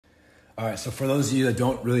All right, so for those of you that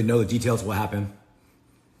don't really know the details of what happened,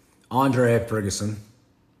 Andre Ferguson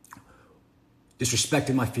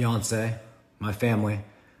disrespected my fiance, my family,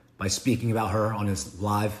 by speaking about her on his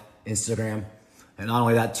live Instagram. And not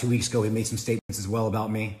only that, 2 weeks ago, he made some statements as well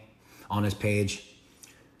about me on his page.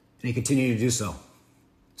 And he continued to do so.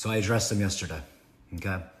 So I addressed him yesterday,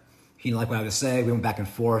 okay? He didn't like what I had to say. We went back and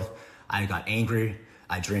forth. I got angry.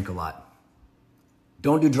 I drink a lot.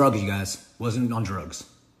 Don't do drugs, you guys. Wasn't on drugs.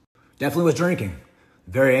 Definitely was drinking.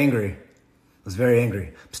 Very angry. Was very angry.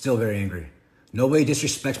 I'm still very angry. Nobody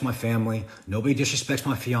disrespects my family. Nobody disrespects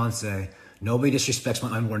my fiance. Nobody disrespects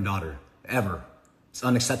my unborn daughter. Ever. It's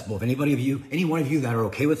unacceptable. If any one of you that are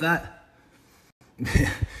okay with that,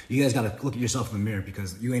 you guys gotta look at yourself in the mirror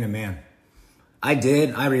because you ain't a man. I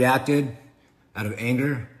reacted out of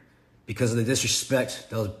anger because of the disrespect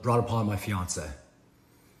that was brought upon my fiance.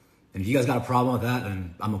 And if you guys got a problem with that,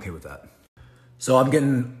 then I'm okay with that. So I'm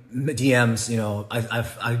getting DMs, you know, I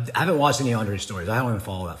haven't watched any Andre stories. I don't even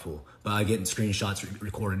follow that fool, but I get screenshots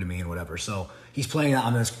recorded to me and whatever. So he's playing that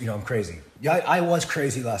on this, you know, I'm crazy. Yeah, I was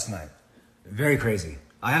crazy last night. Very crazy.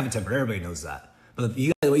 I have a temper. Everybody knows that. But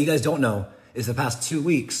what you guys don't know is the past 2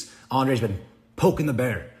 weeks, Andre's been poking the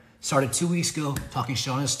bear. Started 2 weeks ago, talking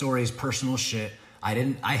shit on his stories, personal shit. I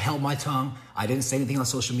held my tongue. I didn't say anything on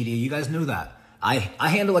social media. You guys knew that. I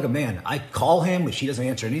handle like a man. I call him, which he doesn't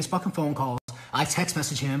answer any of his fucking phone calls. I text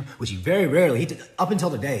message him, which he very rarely, up until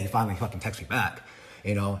the day he finally fucking texts me back.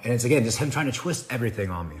 You know, and it's again, just him trying to twist everything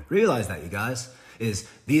on me. Realize that, you guys, is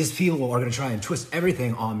these people are going to try and twist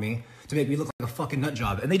everything on me to make me look like a fucking nut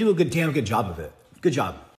job. And they do a damn good job of it. Good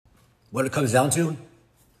job. What it comes down to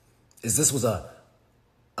is this was a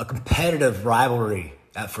competitive rivalry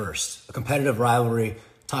at first. A competitive rivalry,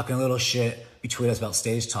 talking a little shit between us about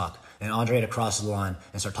stage talk. And Andre had to cross the line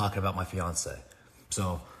and start talking about my fiance.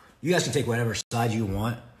 So you guys can take whatever side you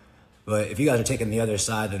want. But if you guys are taking the other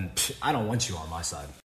side, then I don't want you on my side.